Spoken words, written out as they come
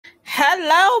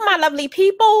Hello, my lovely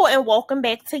people, and welcome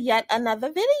back to yet another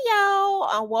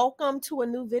video. Welcome to a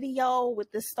new video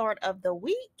with the start of the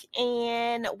week,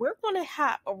 and we're going to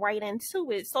hop right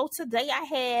into it. So today I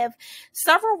have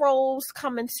several roles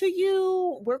coming to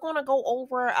you. We're going to go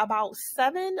over about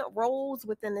 7 roles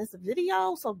within this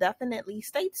video, so definitely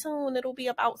stay tuned. It'll be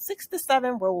about 6 to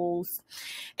 7 roles.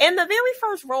 And the very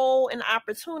first role and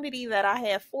opportunity that I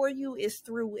have for you is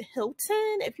through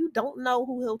Hilton. If you don't know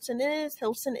who Hilton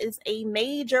is a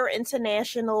major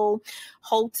international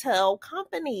hotel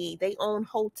company. They own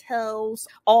hotels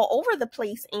all over the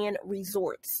place and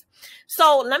resorts.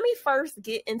 So let me first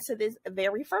get into this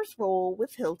very first role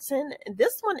with Hilton.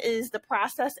 This one is the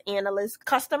process analyst,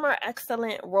 customer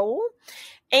excellent role.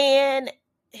 And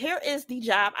here is the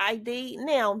job ID.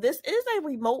 Now, this is a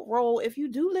remote role. If you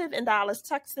do live in Dallas,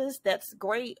 Texas, that's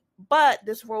great, but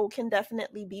this role can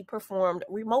definitely be performed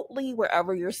remotely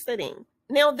wherever you're sitting.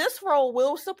 Now, this role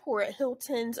will support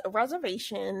Hilton's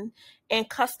reservation and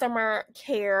customer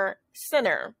care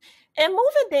center. And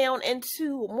moving down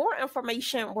into more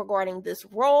information regarding this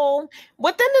role.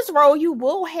 Within this role, you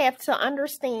will have to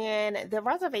understand the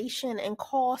reservation and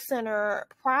call center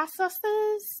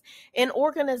processes and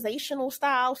organizational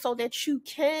style so that you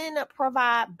can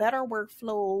provide better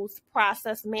workflows,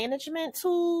 process management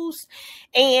tools,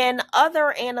 and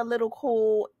other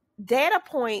analytical data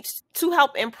points to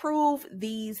help improve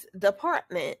these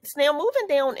departments. Now, moving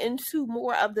down into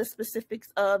more of the specifics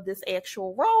of this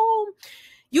actual role,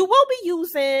 you will be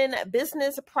using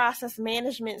business process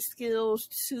management skills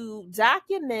to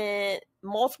document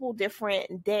multiple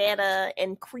different data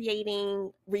and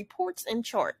creating reports and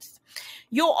charts.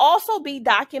 You'll also be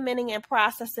documenting and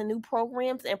processing new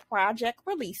programs and project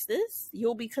releases.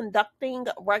 You'll be conducting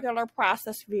regular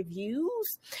process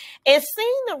reviews and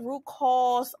seeing the root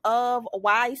cause of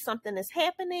why something is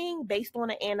happening based on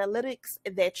the analytics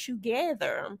that you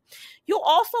gather. You'll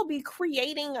also be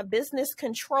creating business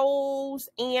controls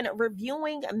and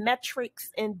reviewing metrics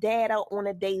and data on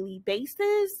a daily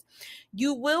basis.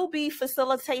 You will be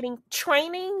facilitating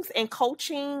trainings and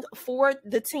coaching for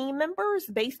the team members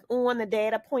based on the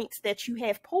data points that you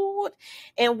have pulled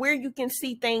and where you can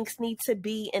see things need to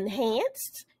be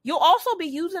enhanced. You'll also be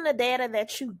using the data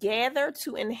that you gather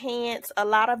to enhance a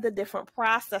lot of the different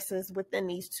processes within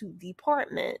these 2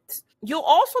 departments. You'll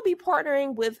also be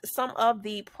partnering with some of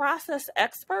the process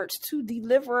experts to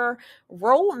deliver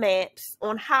roadmaps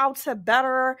on how to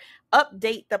better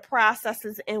update the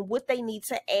processes and what they need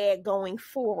to add going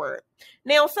forward.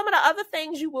 Now, some of the other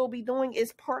things you will be doing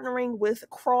is partnering with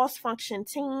cross-function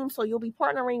teams. So you'll be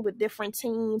partnering with different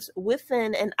teams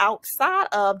within and outside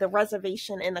of the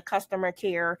reservation and the customer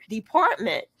care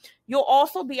department. You'll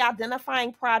also be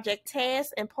identifying project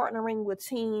tasks and partnering with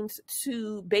teams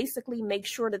to basically make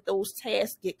sure that those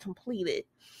tasks get completed.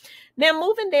 Now,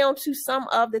 moving down to some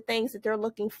of the things that they're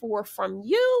looking for from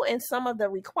you and some of the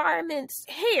requirements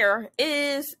here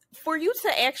is for you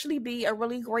to actually be a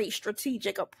really great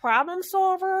strategic problem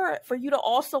solver, for you to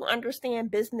also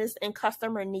understand business and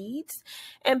customer needs,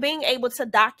 and being able to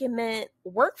document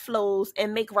workflows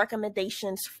and make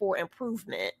recommendations for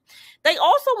improvement. They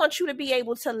also want you to be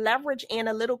able to leverage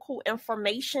analytical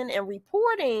information and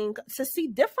reporting to see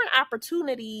different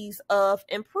opportunities of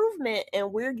improvement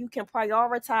and where you can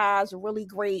prioritize really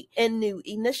great and new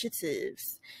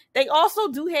initiatives. They also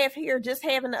do have here just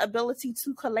having the ability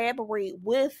to collaborate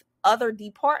with other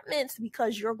departments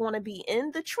because you're going to be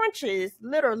in the trenches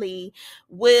literally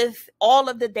with all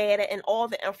of the data and all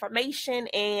the information,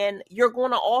 and you're going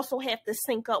to also have to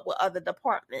sync up with other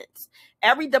departments.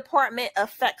 Every department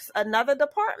affects another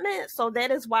department, so that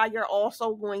is why you're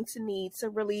also going to need to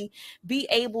really be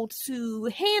able to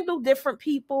handle different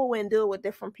people and deal with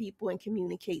different people and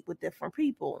communicate with different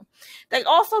people. They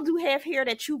also do have here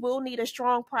that you will need a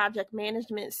strong project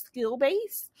management skill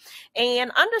base and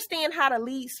understand how to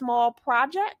lead small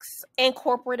projects and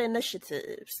corporate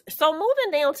initiatives. So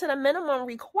moving down to the minimum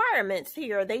requirements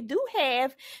here, they do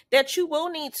have that you will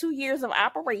need 2 years of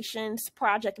operations,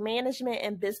 project management,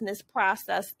 and business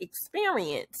process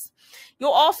experience.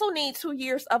 You'll also need 2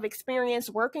 years of experience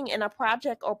working in a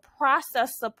project or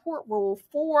process support role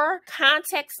for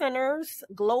contact centers,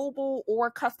 global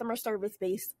or customer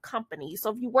service-based companies.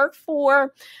 So if you work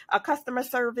for a customer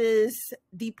service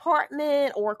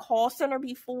department or call center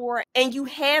before and you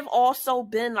have have also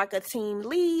been like a team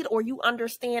lead, or you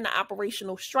understand the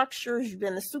operational structures, you've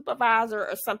been a supervisor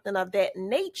or something of that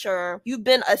nature, you've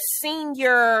been a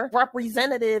senior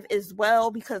representative as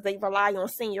well, because they rely on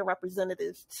senior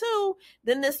representatives too,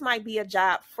 then this might be a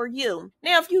job for you.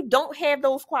 Now, if you don't have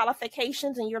those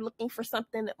qualifications and you're looking for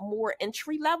something more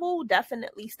entry level,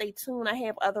 definitely stay tuned. I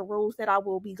have other roles that I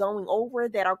will be going over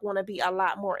that are going to be a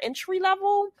lot more entry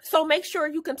level. So make sure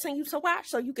you continue to watch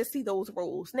so you can see those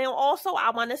roles. Now, also, I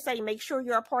want to say, make sure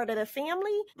you're a part of the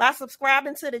family by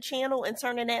subscribing to the channel and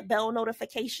turning that bell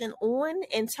notification on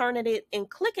and turning it and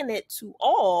clicking it to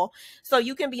all, so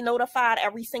you can be notified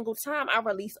every single time I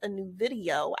release a new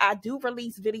video. I do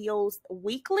release videos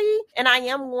weekly, and I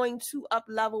am going to up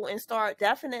level and start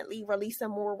definitely releasing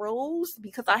more roles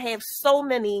because I have so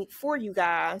many for you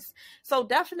guys. So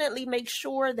definitely make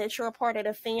sure that you're a part of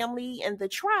the family and the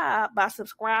tribe by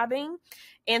subscribing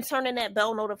and turning that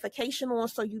bell notification on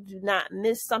so you do not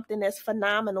miss something that's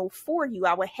phenomenal for you.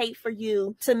 I would hate for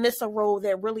you to miss a role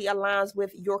that really aligns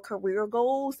with your career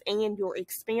goals and your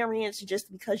experience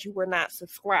just because you were not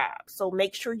subscribed. So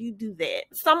make sure you do that.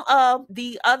 Some of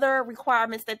the other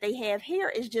requirements that they have here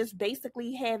is just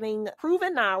basically having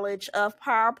proven knowledge of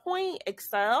PowerPoint,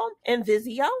 Excel, and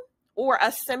Visio, or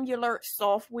a similar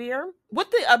software,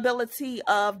 with the ability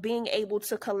of being able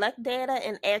to collect data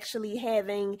and actually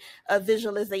having a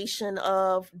visualization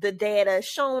of the data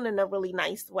shown in a really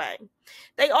nice way.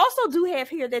 They also do have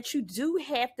here that you do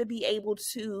have to be able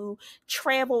to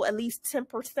travel at least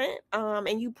 10%,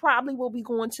 and you probably will be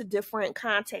going to different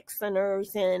contact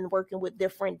centers and working with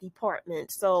different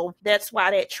departments. So that's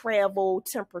why that travel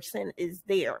 10% is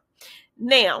there.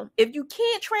 Now, if you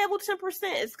can't travel 10%,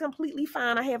 it's completely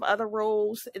fine. I have other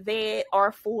roles that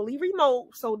are fully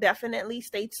remote, so definitely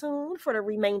stay tuned for the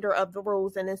remainder of the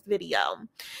roles in this video.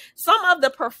 Some of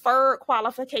the preferred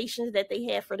qualifications that they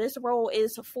have for this role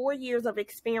is 4 years of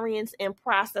experience in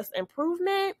process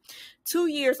improvement, 2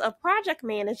 years of project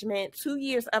management, 2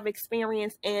 years of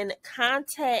experience in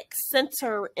contact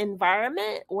center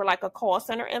environment, or like a call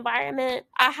center environment,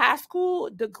 a high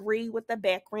school degree with a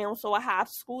background, so a high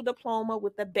school diploma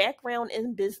with a background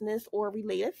in business or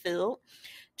related field,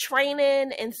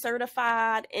 training and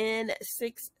certified in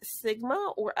Six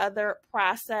Sigma or other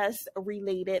process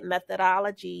related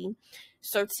methodology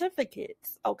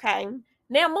certificates. Okay.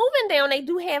 Now, moving down, they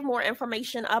do have more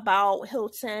information about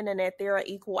Hilton and that they're an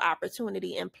equal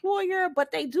opportunity employer,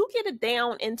 but they do get it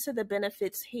down into the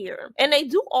benefits here. And they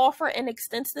do offer an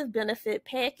extensive benefit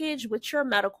package with your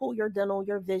medical, your dental,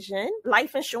 your vision,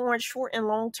 life insurance, short and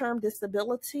long-term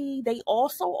disability. They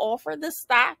also offer the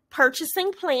stock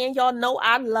purchasing plan. Y'all know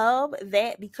I love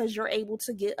that because you're able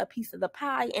to get a piece of the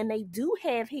pie. And they do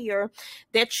have here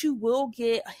that you will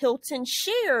get Hilton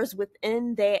shares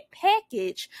within that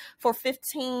package for 15%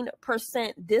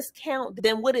 discount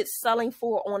than what it's selling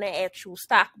for on the actual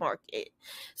stock market.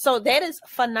 So that is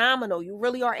phenomenal. You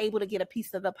really are able to get a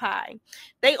piece of the pie.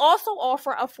 They also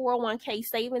offer a 401k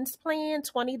savings plan,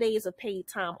 20 days of paid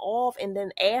time off, and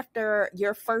then after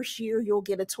your first year, you'll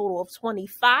get a total of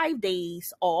 25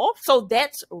 days off. So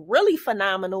that's really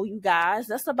phenomenal, you guys.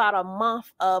 That's about a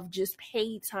month of just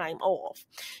paid time off.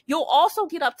 You'll also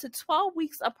get up to 12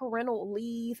 weeks of parental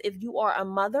leave if you are a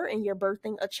mother and you're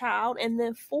birthing a child, and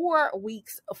then 4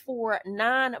 weeks for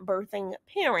non-birthing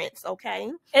parents, okay?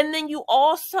 And then you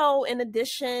also, in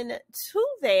addition to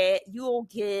that, you'll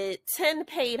get 10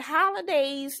 paid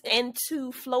holidays and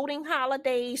 2 floating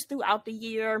holidays throughout the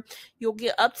year. You'll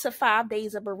get up to 5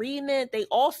 days of bereavement. They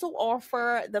also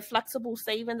offer the flexible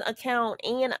savings account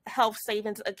and health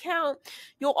savings account.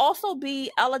 You'll also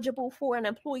be eligible for an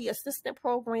employee assistance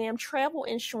program, travel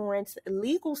insurance,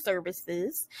 legal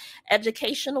services,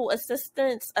 educational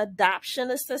assistance,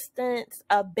 adoption assistance,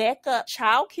 a backup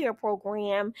child care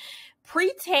program,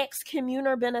 pre-tax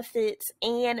commuter benefits,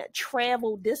 and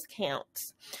travel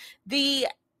discounts. The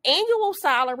annual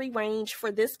salary range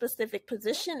for this specific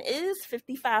position is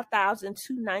 $55,000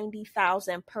 to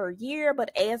 $90,000 per year.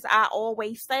 But as I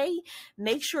always say,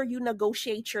 make sure you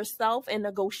negotiate yourself and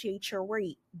negotiate your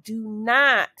rate. Do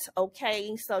not,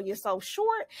 okay? So you're so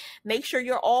short. Make sure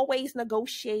you're always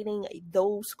negotiating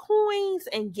those coins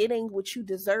and getting what you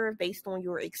deserve based on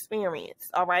your experience.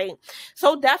 All right.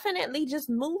 So definitely just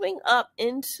moving up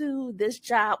into this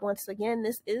job. Once again,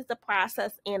 this is the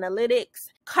process analytics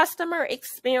customer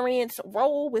experience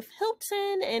role with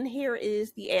Hilton, and here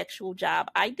is the actual job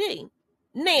ID.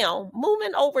 Now,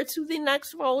 moving over to the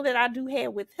next role that I do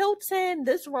have with Hilton,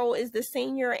 this role is the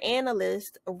Senior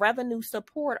Analyst Revenue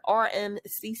Support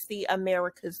RMCC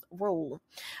America's role.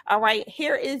 All right,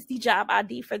 here is the job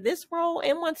ID for this role.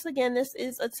 And once again, this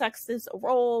is a Texas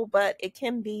role, but it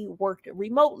can be worked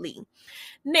remotely.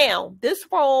 Now, this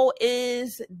role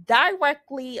is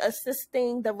directly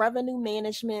assisting the Revenue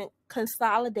Management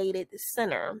Consolidated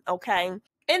Center, okay?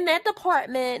 And that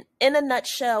department, in a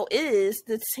nutshell, is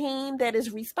the team that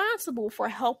is responsible for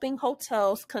helping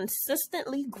hotels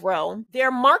consistently grow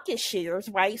their market shares,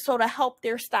 right? So to help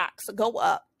their stocks go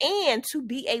up and to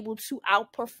be able to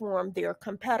outperform their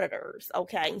competitors,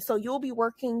 okay? So you'll be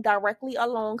working directly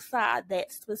alongside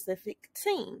that specific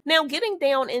team. Now, getting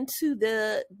down into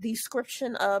the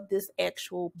description of this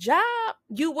actual job,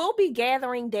 you will be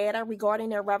gathering data regarding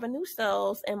their revenue,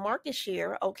 sales, and market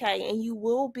share, okay? And you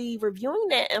will be reviewing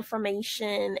that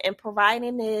information and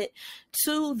providing it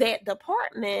to that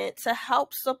department to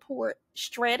help support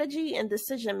strategy and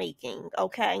decision making,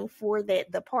 okay, for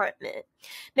that department.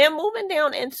 Now, moving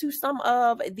down into some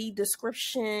of the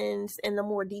descriptions and the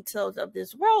more details of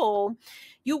this role,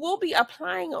 you will be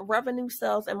applying revenue,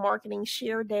 sales, and marketing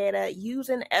share data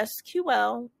using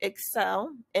SQL,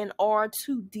 Excel, and R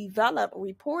to develop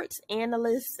reports,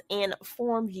 analysts, and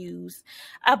form views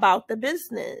about the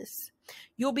business.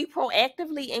 You'll be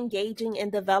proactively engaging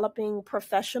in developing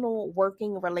professional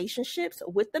working relationships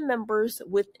with the members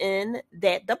within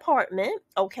that department,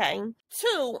 okay?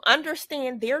 To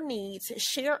understand their needs,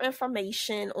 share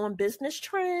information on business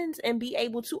trends, and be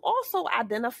able to also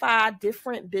identify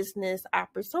different business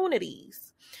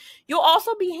opportunities. You'll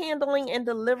also be handling and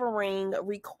delivering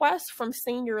requests from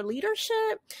senior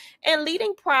leadership and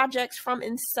leading projects from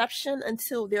inception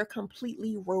until they're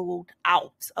completely rolled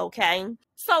out, okay?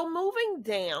 So moving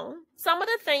down, some of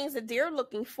the things that they're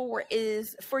looking for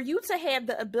is for you to have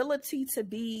the ability to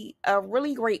be a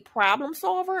really great problem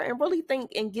solver and really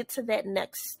think and get to that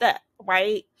next step,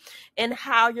 right? And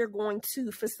how you're going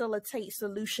to facilitate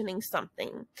solutioning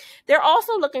something. They're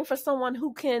also looking for someone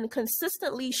who can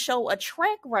consistently show a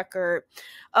track record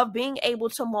of being able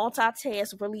to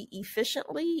multitask really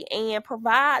efficiently and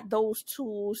provide those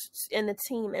tools in the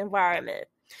team environment.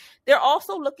 They're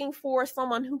also looking for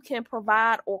someone who can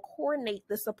provide or coordinate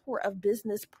the support of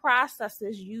business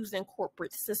processes using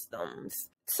corporate systems.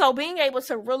 So being able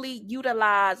to really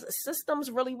utilize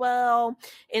systems really well,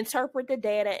 interpret the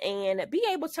data, and be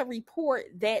able to report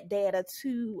that data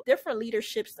to different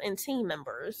leaderships and team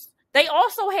members. They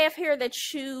also have here that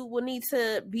you will need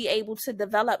to be able to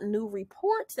develop new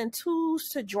reports and tools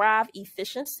to drive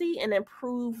efficiency and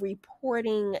improve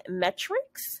reporting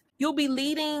metrics. You'll be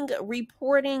leading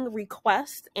reporting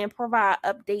requests and provide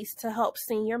updates to help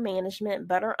senior management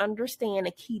better understand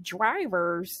the key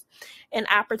drivers and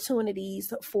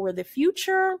opportunities for the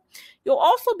future. You'll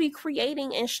also be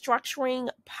creating and structuring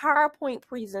PowerPoint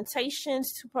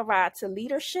presentations to provide to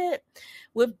leadership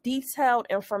with detailed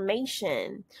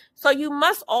information. So you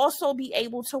must also be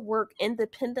able to work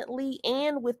independently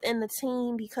and within the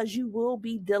team because you will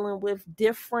be dealing with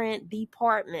different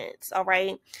departments, all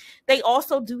right? They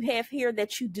also do have here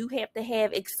that you do have to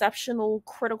have exceptional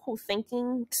critical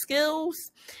thinking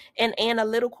skills and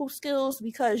analytical skills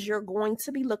because you're going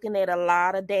to be looking at a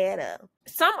lot of data.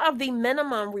 Some of the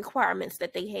minimum requirements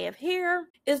that they have here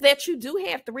is that you do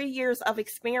have 3 years of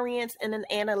experience in an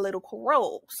analytical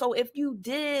role. So if you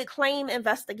did claim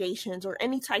investigations or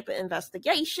any type of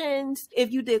investigations,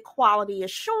 if you did quality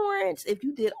assurance, if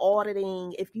you did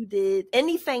auditing, if you did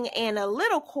anything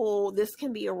analytical, this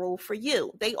can be a role for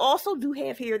you. They also do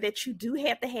have here that you do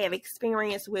have to have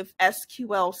experience with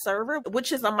SQL Server,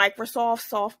 which is a Microsoft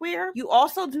software. You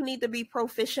also do need to be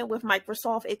proficient with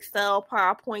Microsoft Excel,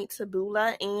 PowerPoint, Taboola,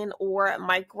 and or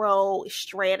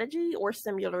MicroStrategy or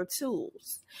similar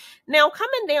tools. Now,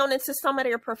 coming down into some of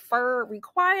their preferred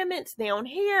requirements down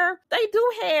here, they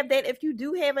do have that if you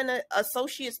do have an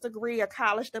associate's degree, a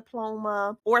college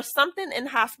diploma, or something in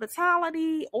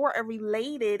hospitality or a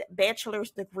related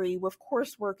bachelor's degree with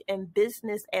coursework in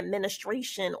business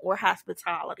administration or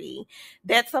hospitality.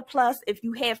 That's a plus. If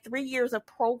you have 3 years of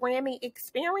programming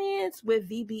experience with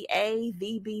VBA,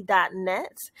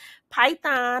 VB.net,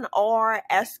 Python, or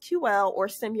SQL or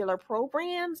similar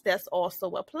programs, that's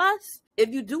also a plus. If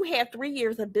you do have 3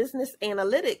 years of business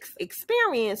analytics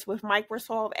experience with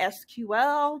Microsoft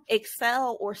SQL,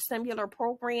 Excel, or similar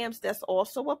programs, that's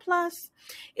also a plus.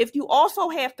 If you also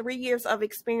have 3 years of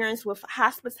experience with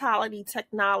hospitality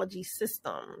technology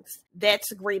systems,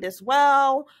 that's great as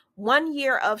well. 1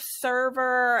 year of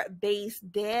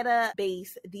server-based database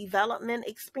development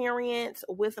experience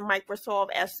with Microsoft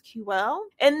SQL,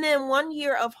 and then 1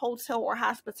 year of hotel or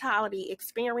hospitality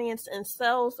experience in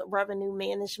sales, revenue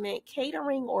management,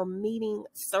 catering, or meeting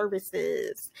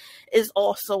services is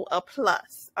also a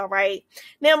plus. All right.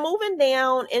 Now, moving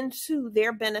down into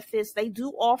their benefits, they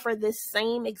do offer the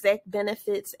same exact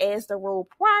benefits as the role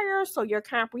prior. So your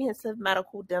comprehensive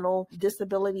medical, dental,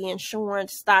 disability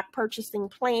insurance, stock purchasing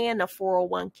plan, a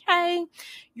 401k,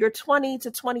 your 20 to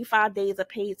 25 days of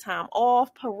paid time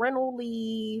off, parental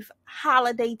leave,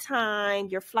 holiday time,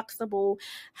 your flexible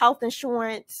health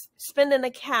insurance, spending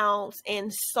accounts,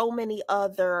 and so many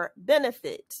other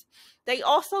benefits. They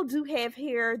also do have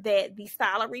here that the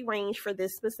salary range for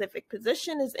this specific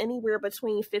position is anywhere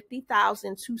between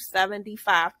 $50,000 to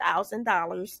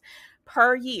 $75,000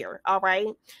 per year. All right.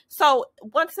 So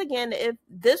once again, if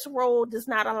this role does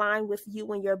not align with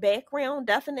you and your background,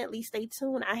 definitely stay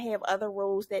tuned. I have other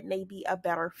roles that may be a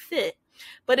better fit.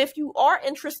 But if you are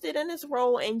interested in this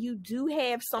role and you do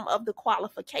have some of the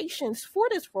qualifications for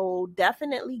this role,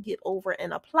 definitely get over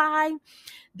and apply.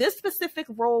 This specific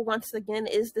role, once again,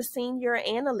 is the Senior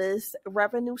Analyst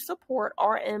Revenue Support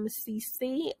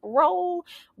RMMC role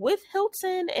with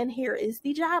Hilton, and here is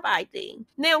the job ID.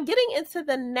 Now, getting into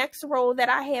the next role that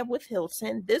I have with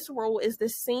Hilton, this role is the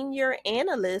Senior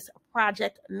Analyst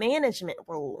Project Management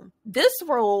role. This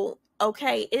role,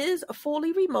 okay, is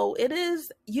fully remote. It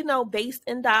is, based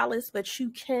in Dallas, but you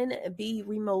can be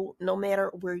remote no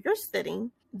matter where you're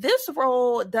sitting. This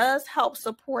role does help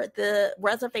support the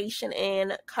reservation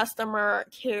and customer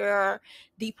care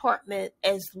department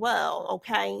as well,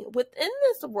 okay? Within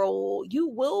this role, you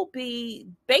will be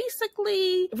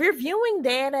basically reviewing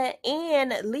data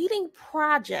and leading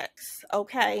projects,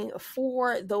 okay,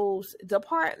 for those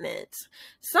departments.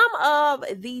 Some of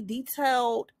the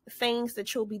detailed things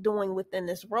that you'll be doing within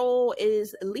this role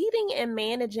is leading and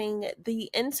managing the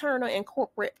internal and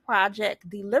corporate project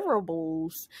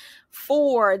deliverables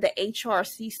for the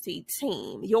HRCC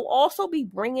team. You'll also be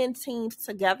bringing teams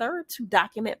together to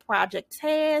document project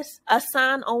tasks,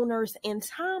 assign owners and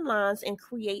timelines, and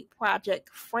create project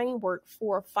framework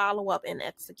for follow-up and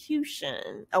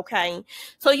execution. Okay,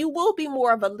 so you will be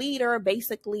more of a leader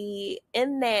basically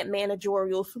in that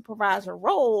managerial supervisor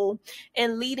role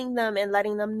and leading them and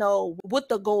letting them know what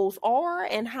the goals are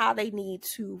and how they need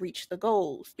to reach the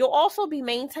goals. You'll also be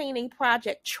maintaining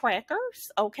project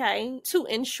trackers, okay, to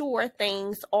ensure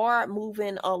things are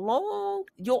moving along.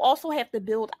 You'll also have to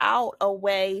build out a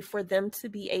way for them to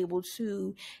be able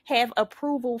to have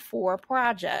approval for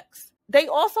projects. They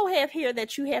also have here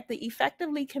that you have to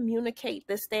effectively communicate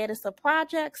the status of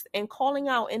projects and calling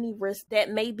out any risks that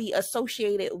may be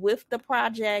associated with the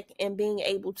project and being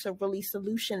able to really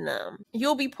solution them.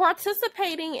 You'll be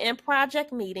participating in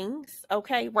project meetings,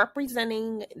 okay,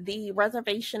 representing the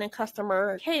reservation and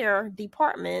customer care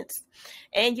departments,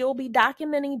 and you'll be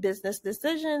documenting business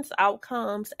decisions,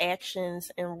 outcomes,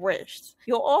 actions, and risks.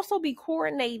 You'll also be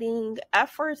coordinating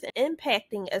efforts and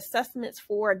impacting assessments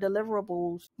for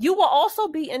deliverables. You will also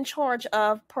be in charge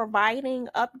of providing,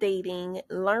 updating,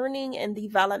 learning, and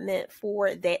development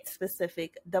for that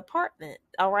specific department.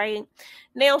 All right.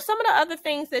 Now, some of the other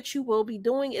things that you will be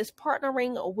doing is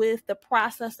partnering with the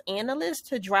process analyst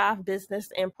to drive business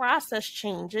and process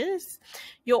changes.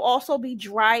 You'll also be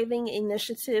driving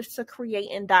initiatives to create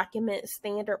and document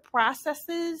standard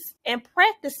processes and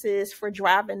practices for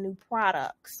driving new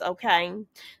products. Okay.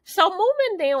 So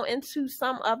moving down into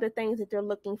some of the things that they're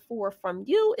looking for from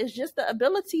you is just the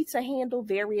ability to handle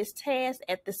various tasks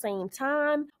at the same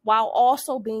time while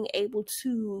also being able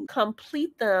to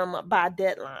complete them by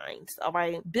deadlines. All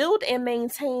right. Build and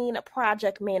maintain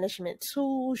project management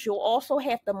tools. You'll also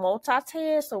have to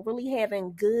multitask, so really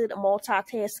having good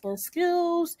multitasking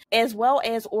skills as well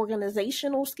as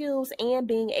organizational skills and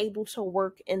being able to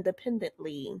work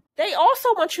independently. They also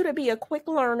want you to be a quick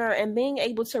learner and being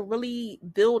able to really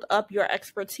build up your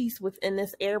expertise within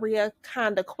this area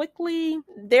kind of quickly.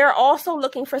 They're also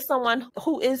looking for someone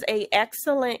who is an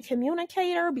excellent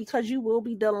communicator because you will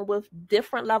be dealing with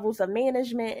different levels of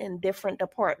management and different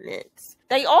departments.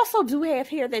 They also do have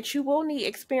here that you will need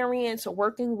experience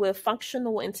working with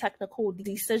functional and technical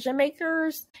decision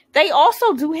makers. They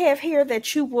also do have here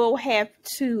that you will have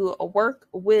to work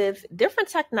with different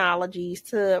technologies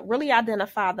to really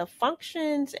identify the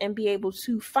functions and be able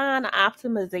to find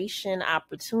optimization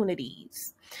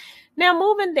opportunities. Now,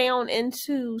 moving down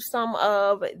into some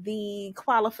of the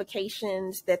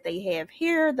qualifications that they have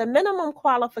here, the minimum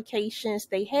qualifications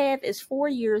they have is 4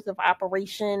 years of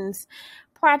operations,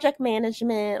 project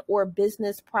management, or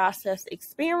business process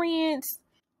experience.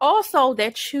 Also,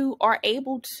 that you are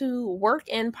able to work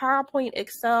in PowerPoint,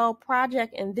 Excel,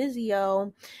 Project, and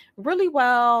Visio really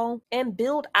well and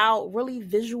build out really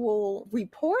visual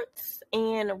reports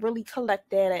and really collect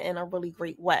data in a really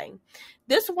great way.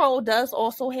 This role does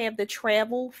also have the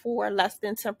travel for less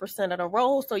than 10% of the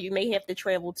role, so you may have to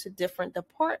travel to different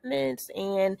departments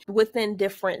and within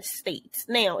different states.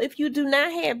 Now, if you do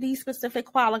not have these specific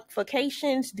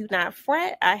qualifications, do not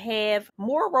fret. I have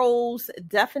more roles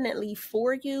definitely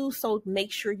for you, so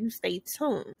make sure you stay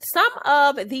tuned. Some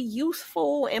of the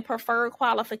useful and preferred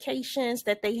qualifications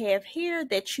that they have here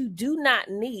that you do not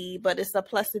need, but it's a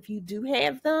plus if you do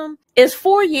have them, is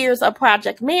 4 years of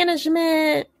project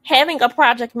management, having a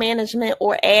project management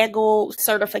or AGIL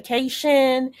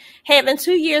certification, having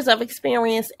 2 years of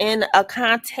experience in a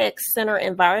contact center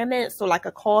environment, so like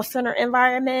a call center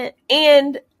environment,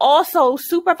 and also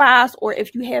supervise or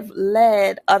if you have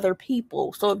led other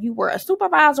people. So if you were a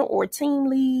supervisor or a team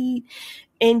lead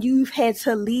and you've had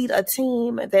to lead a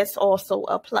team, that's also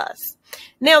a plus.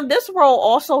 Now, this role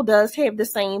also does have the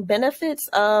same benefits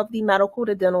of the medical,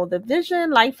 the dental, the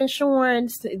vision, life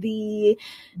insurance, the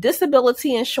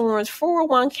disability insurance,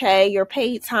 401k, your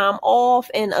paid time off,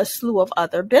 and a slew of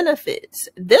other benefits.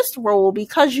 This role,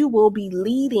 because you will be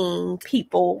leading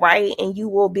people, right, and you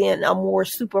will be in a more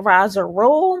supervisor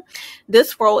role,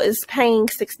 this role is paying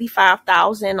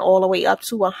 $65,000 all the way up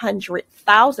to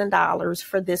 $100,000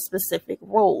 for this specific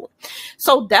role.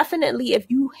 So definitely, if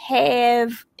you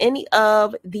have any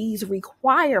of these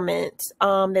requirements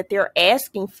that they're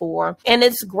asking for, and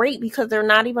it's great because they're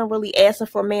not even really asking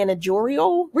for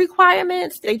managerial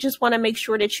requirements. They just want to make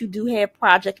sure that you do have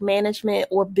project management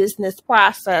or business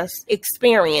process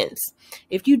experience.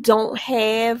 If you don't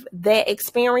have that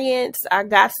experience, I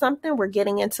got something. We're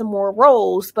getting into more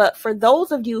roles, but for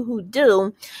those of you who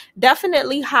do,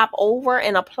 definitely hop over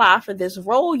and apply for this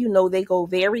role. You know, they go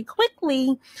very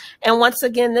quickly. And once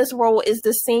again, this role is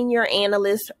the senior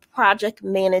analyst project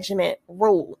management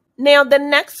role. Now, the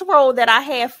next role that I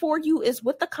have for you is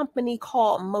with a company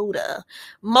called Moda.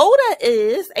 Moda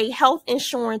is a health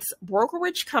insurance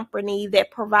brokerage company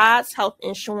that provides health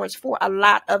insurance for a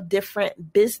lot of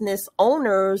different business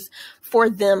owners for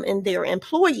them and their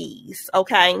employees.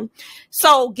 Okay,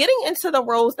 so getting into the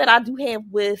roles that I do have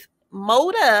with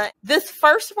Moda, this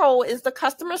first role is the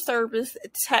customer service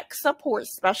tech support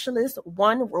specialist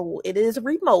 1 role. It is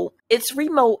remote. It's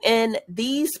remote in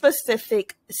these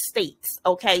specific states.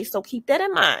 Okay, so keep that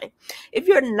in mind. If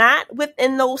you're not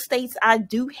within those states, I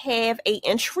do have a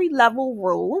entry level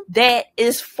role that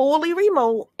is fully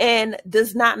remote and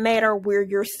does not matter where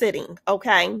you're sitting.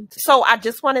 Okay, so I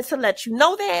just wanted to let you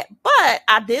know that, but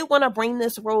I did want to bring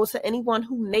this role to anyone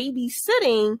who may be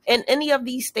sitting in any of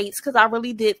these states because I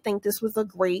really did think this was a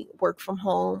great work from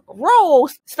home role,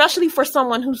 especially for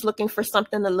someone who's looking for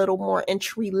something a little more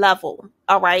entry level.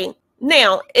 All right.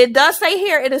 Now, it does say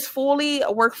here it is fully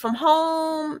work from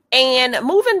home, and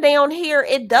moving down here,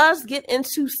 it does get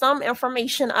into some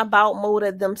information about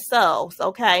Moda themselves.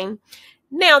 Okay.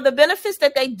 Now, the benefits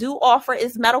that they do offer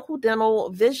is medical,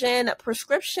 dental, vision,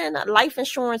 prescription, life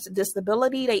insurance,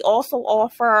 disability. They also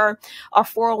offer a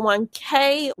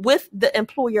 401k with the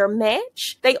employer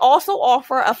match. They also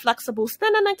offer a flexible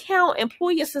spending account,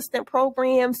 employee assistant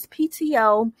programs,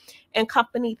 PTO, and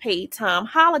company paid time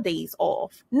holidays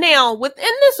off. Now, within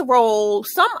this role,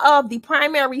 some of the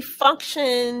primary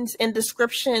functions and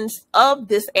descriptions of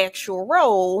this actual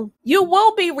role, you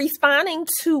will be responding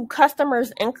to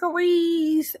customers'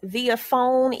 inquiries via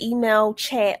phone, email,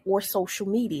 chat, or social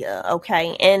media,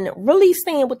 okay? And really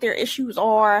seeing what their issues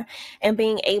are and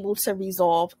being able to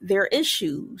resolve their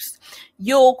issues.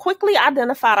 You'll quickly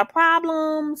identify the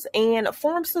problems and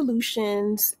form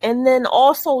solutions, and then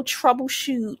also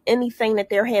troubleshoot anything that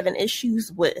they're having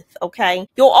issues with, okay?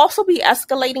 You'll also be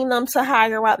escalating them to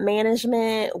higher up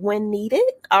management when needed,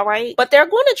 all right? But they're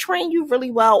going to train you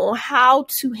really well on how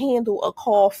to handle a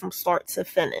call from start to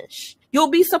finish. You'll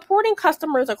be supporting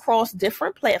customers across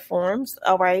different platforms,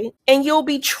 all right? And you'll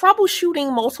be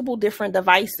troubleshooting multiple different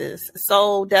devices.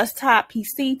 So desktop,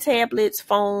 PC, tablets,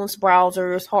 phones,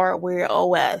 browsers, hardware,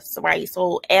 OS, right?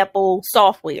 So Apple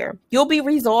software. You'll be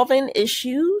resolving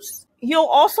issues. You'll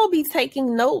also be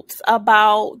taking notes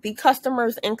about the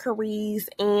customer's inquiries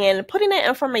and putting that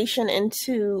information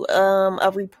into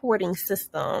a reporting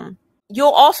system. You'll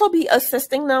also be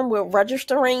assisting them with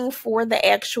registering for the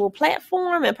actual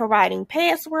platform and providing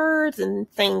passwords and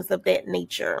things of that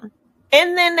nature.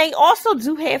 And then they also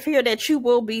do have here that you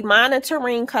will be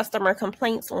monitoring customer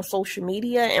complaints on social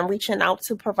media and reaching out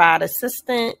to provide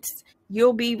assistance.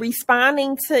 You'll be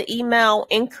responding to email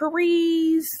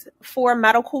inquiries for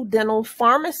medical, dental,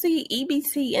 pharmacy,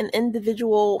 EBT, and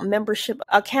individual membership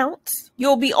accounts.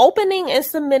 You'll be opening and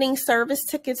submitting service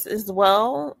tickets as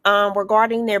well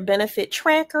regarding their benefit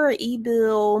tracker,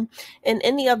 e-bill, and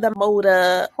any of the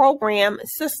Moda program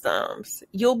systems.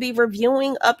 You'll be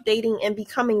reviewing, updating, and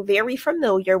becoming very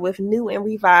familiar with new and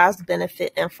revised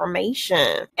benefit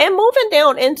information. And moving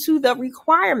down into the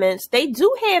requirements, they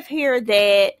do have here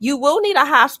that you will need a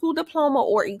high school diploma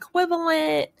or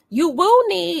equivalent. You will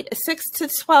need 6 to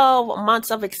 12 months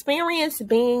of experience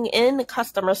being in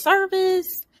customer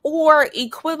service or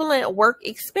equivalent work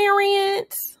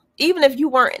experience. Even if you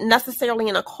weren't necessarily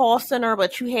in a call center,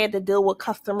 but you had to deal with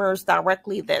customers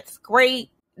directly, that's great.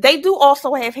 They do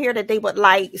also have here that they would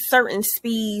like certain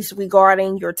speeds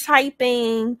regarding your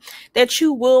typing, that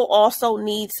you will also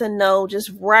need to know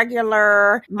just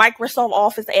regular Microsoft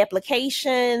Office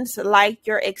applications like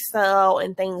your Excel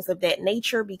and things of that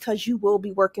nature, because you will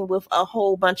be working with a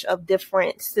whole bunch of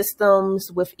different systems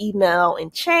with email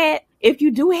and chat. If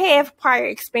you do have prior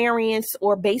experience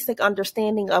or basic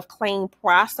understanding of claim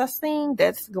processing,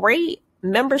 that's great.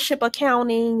 Membership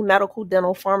accounting, medical,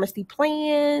 dental, pharmacy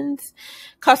plans,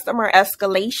 customer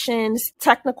escalations,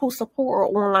 technical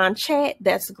support, or online chat,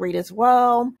 that's great as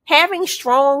well. Having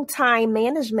strong time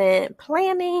management,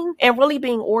 planning, and really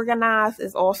being organized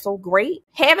is also great.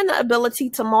 Having the ability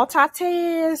to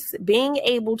multitask, being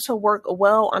able to work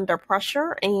well under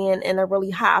pressure and in a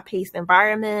really high-paced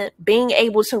environment, being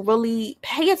able to really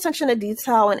pay attention to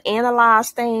detail and analyze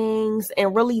things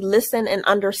and really listen and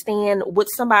understand what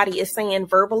somebody is saying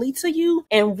verbally to you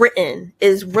and written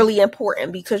is really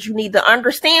important, because you need to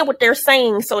understand what they're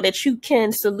saying so that you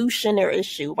can solution their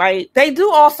issue, right? They do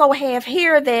also have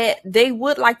here that they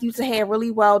would like you to have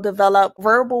really well developed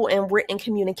verbal and written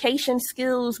communication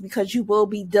skills, because you will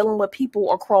be dealing with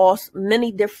people across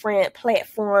many different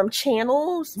platform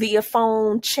channels via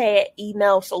phone, chat,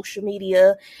 email, social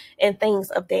media, and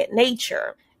things of that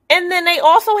nature. And then they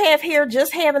also have here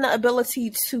just having the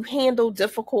ability to handle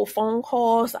difficult phone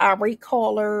calls, irate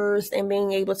callers, and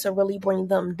being able to really bring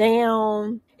them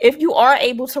down. If you are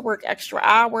able to work extra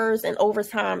hours and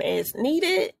overtime as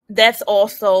needed, that's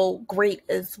also great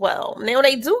as well. Now,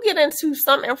 they do get into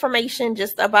some information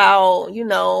just about, you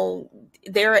know,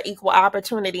 they're an equal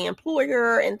opportunity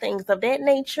employer and things of that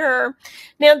nature.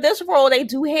 Now, this role, they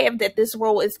do have that this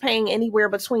role is paying anywhere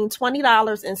between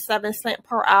 $20.07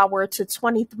 per hour to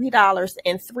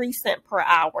 $23.03 per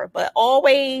hour. But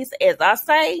always, as I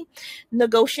say,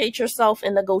 negotiate yourself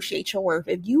and negotiate your worth.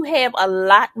 If you have a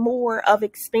lot more of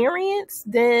experience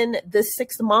than the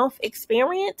 6-month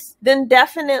experience, then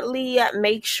definitely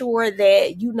make sure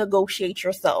that you negotiate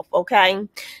yourself, okay?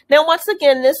 Now, once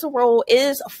again, this role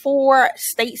is for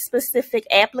state-specific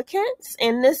applicants,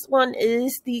 and this one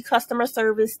is the customer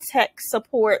service tech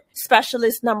support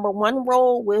specialist #1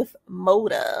 role with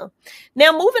Moda.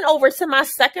 Now, moving over to my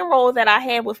second role that I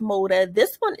had with Moda,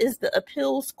 this one is the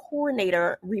appeals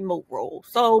coordinator remote role.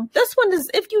 So this one is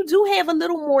if you do have a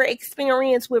little more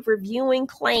experience with reviewing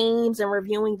claims and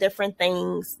reviewing different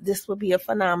things, this would be a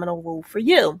phenomenal role for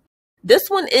you.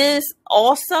 This one is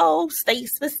also state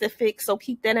specific, so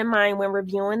keep that in mind when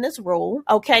reviewing this role.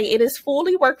 Okay, it is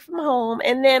fully work from home.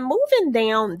 And then moving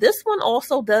down, this one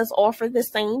also does offer the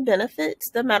same benefits: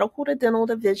 the medical, the dental,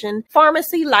 the vision,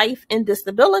 pharmacy, life, and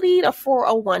disability, the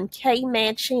 401k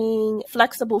matching,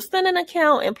 flexible spending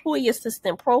account, employee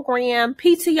assistance program,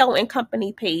 PTO, and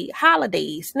company paid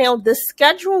holidays. Now, the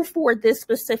schedule for this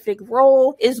specific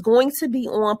role is going to be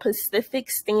on Pacific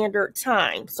Standard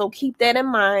Time, so keep that in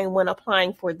mind when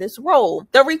applying for this role.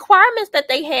 The requirements that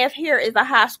they have here is a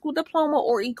high school diploma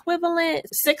or equivalent,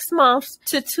 6 months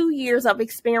to 2 years of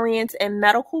experience in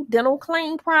medical, dental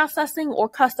claim processing or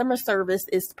customer service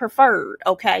is preferred,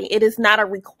 okay? It is not a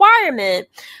requirement,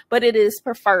 but it is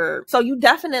preferred. So you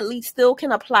definitely still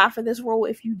can apply for this role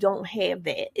if you don't have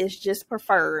that. It's just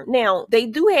preferred. Now, they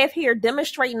do have here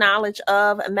demonstrate knowledge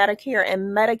of Medicare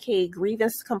and Medicaid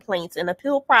grievance complaints and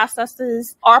appeal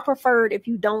processes are preferred. If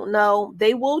you don't know,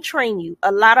 they will train you.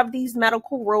 A lot of these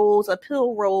medical roles,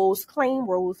 appeal roles, claim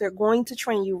roles, they're going to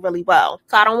train you really well.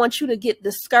 So I don't want you to get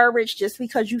discouraged just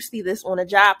because you see this on a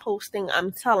job posting.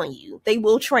 I'm telling you, they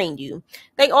will train you.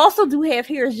 They also do have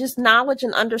here is just knowledge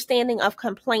and understanding of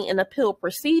complaint and appeal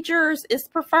procedures is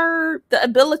preferred. The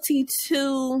ability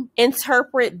to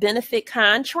interpret benefit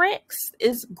contracts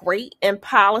is great, and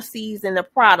policies and the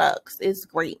products is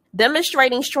great.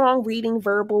 Demonstrating strong reading,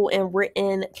 verbal, and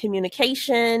written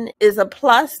communication is a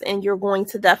plus, and you're going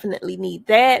to definitely need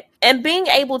that. and being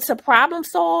able to problem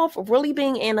solve, really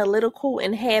being analytical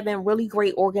and having really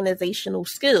great organizational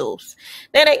skills.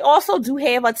 Now, they also do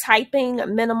have a typing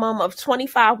minimum of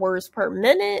 25 words per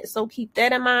minute, so keep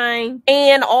that in mind.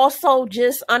 And also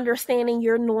just understanding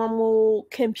your normal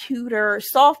computer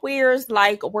softwares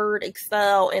like Word,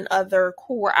 Excel, and other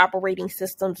core operating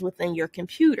systems within your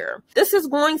computer. This is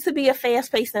going to be a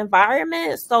fast-paced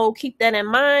environment, so keep that in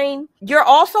mind. You're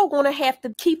also going to have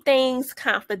to keep things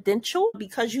confidential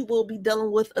because you will be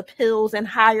dealing with appeals and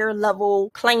higher level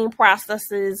claim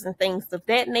processes and things of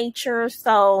that nature.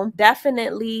 So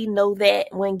definitely know that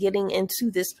when getting into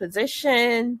this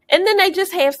position. And then they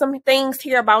just have some things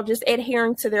here about just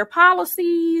adhering to their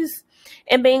policies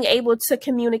and being able to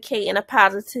communicate in a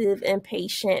positive and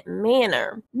patient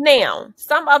manner. Now,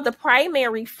 some of the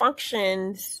primary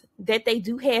functions that they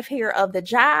do have here of the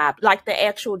job, like the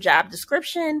actual job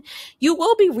description, you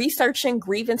will be researching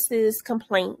grievances,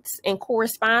 complaints, and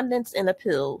correspondence and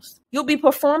appeals. You'll be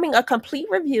performing a complete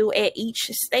review at each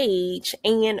stage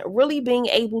and really being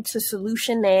able to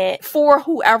solution that for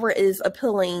whoever is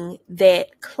appealing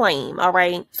that claim, all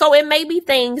right? So it may be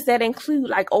things that include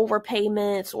like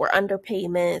overpayments or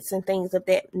underpayments and things of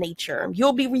that nature.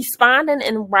 You'll be responding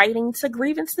in writing to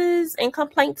grievances and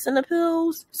complaints and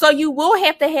appeals. So you will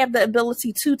have to have the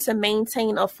ability to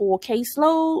maintain a full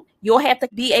caseload. You'll have to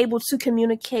be able to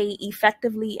communicate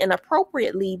effectively and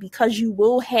appropriately because you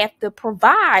will have to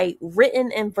provide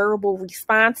written and verbal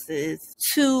responses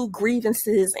to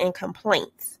grievances and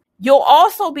complaints. You'll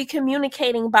also be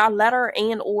communicating by letter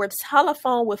and or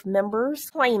telephone with members,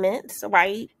 claimants,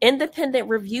 right? Independent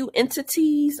review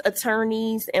entities,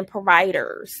 attorneys, and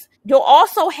providers. You'll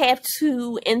also have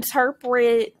to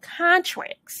interpret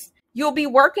contracts. You'll be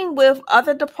working with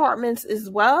other departments as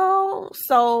well,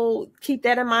 so keep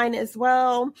that in mind as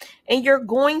well. And you're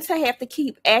going to have to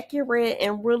keep accurate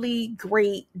and really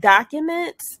great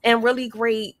documents and really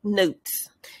great notes.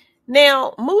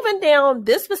 Now, moving down,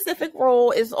 this specific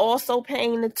role is also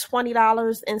paying the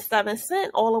 $20.07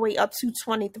 all the way up to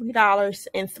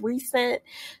 $23.03.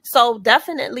 So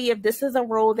definitely, if this is a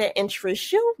role that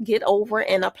interests you, get over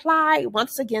and apply.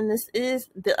 Once again, this is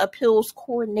the appeals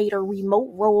coordinator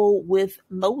remote role with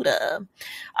Moda.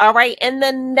 All right, and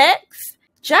the next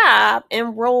job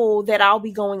and role that I'll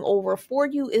be going over for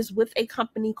you is with a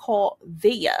company called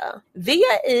Veya.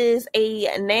 Veya is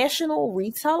a national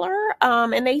retailer,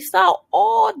 and they sell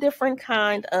all different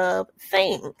kind of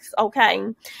things. Okay,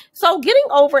 so getting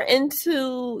over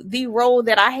into the role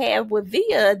that I have with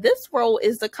Veya, this role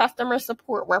is the customer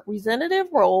support representative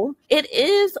role. It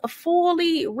is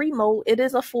fully remote. It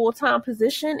is a full-time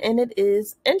position, and it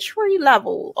is entry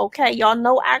level. Okay, y'all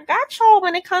know I got y'all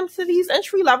when it comes to these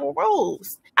entry level roles.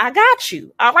 I got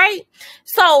you. All right.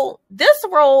 So this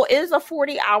role is a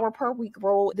 40-hour per week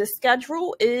role. The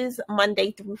schedule is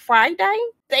Monday through Friday.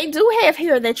 They do have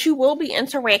here that you will be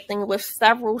interacting with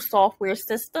several software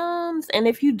systems. And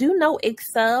if you do know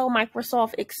Excel,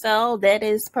 Microsoft Excel, that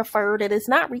is preferred. It is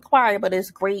not required, but it's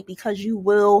great because you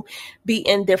will be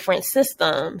in different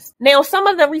systems. Now, some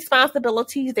of the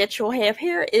responsibilities that you'll have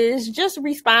here is just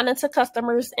responding to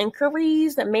customers'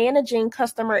 inquiries, managing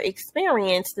customer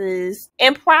experiences,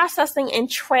 and processing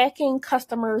and tracking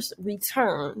customers'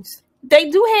 returns. They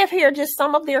do have here just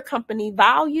some of their company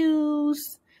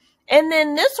values. And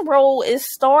then this role is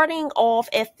starting off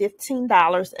at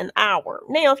 $15 an hour.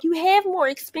 Now, if you have more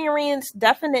experience,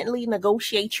 definitely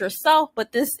negotiate yourself,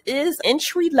 but this is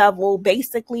entry level.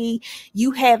 Basically,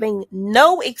 you having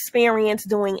no experience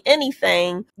doing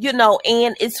anything,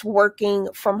 and it's working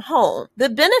from home. The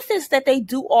benefits that they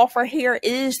do offer here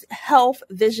is health,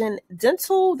 vision,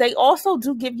 dental. They also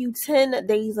do give you 10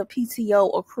 days of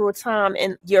PTO accrual time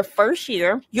in your first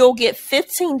year. You'll get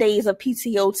 15 days of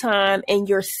PTO time in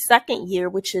your second year,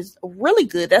 which is really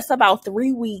good. That's about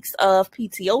 3 weeks of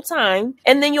PTO time.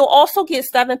 And then you'll also get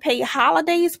 7 paid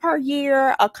holidays per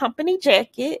year, a company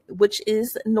jacket, which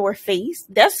is North Face.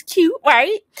 That's cute,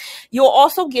 right? You'll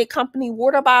also get company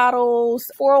water bottles,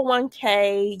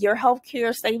 401k, your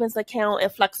healthcare savings account,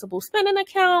 and flexible spending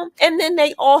account. And then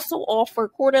they also offer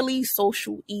quarterly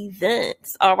social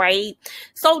events. All right.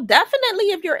 So definitely,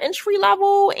 if you're entry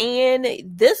level and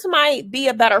this might be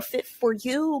a better fit for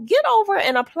you, get over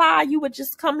and apply. apply, you would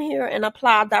just come here and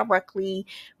apply directly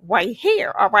right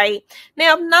here. All right.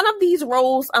 Now, if none of these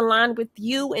roles align with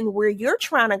you and where you're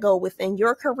trying to go within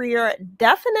your career,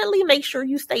 definitely make sure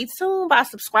you stay tuned by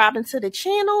subscribing to the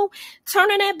channel,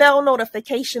 turning that bell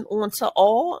notification on to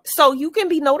all so you can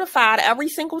be notified every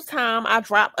single time I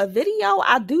drop a video.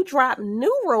 I do drop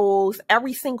new roles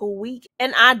every single week,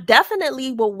 and I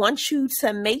definitely will want you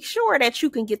to make sure that you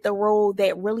can get the role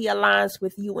that really aligns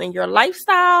with you and your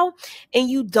lifestyle and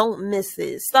you don't miss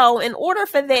it. So in order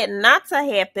for that not to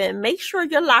happen, make sure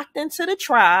you're locked into the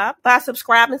tribe by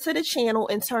subscribing to the channel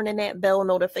and turning that bell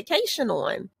notification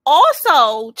on.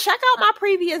 Also, check out my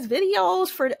previous videos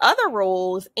for other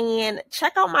roles and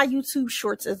check out my YouTube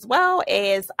shorts as well,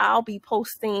 as I'll be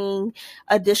posting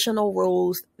additional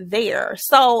roles there.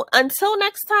 So until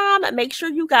next time, make sure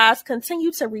you guys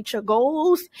continue to reach your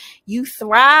goals. You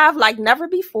thrive like never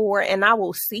before, and I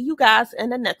will see you guys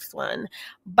in the next one.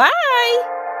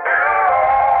 Bye.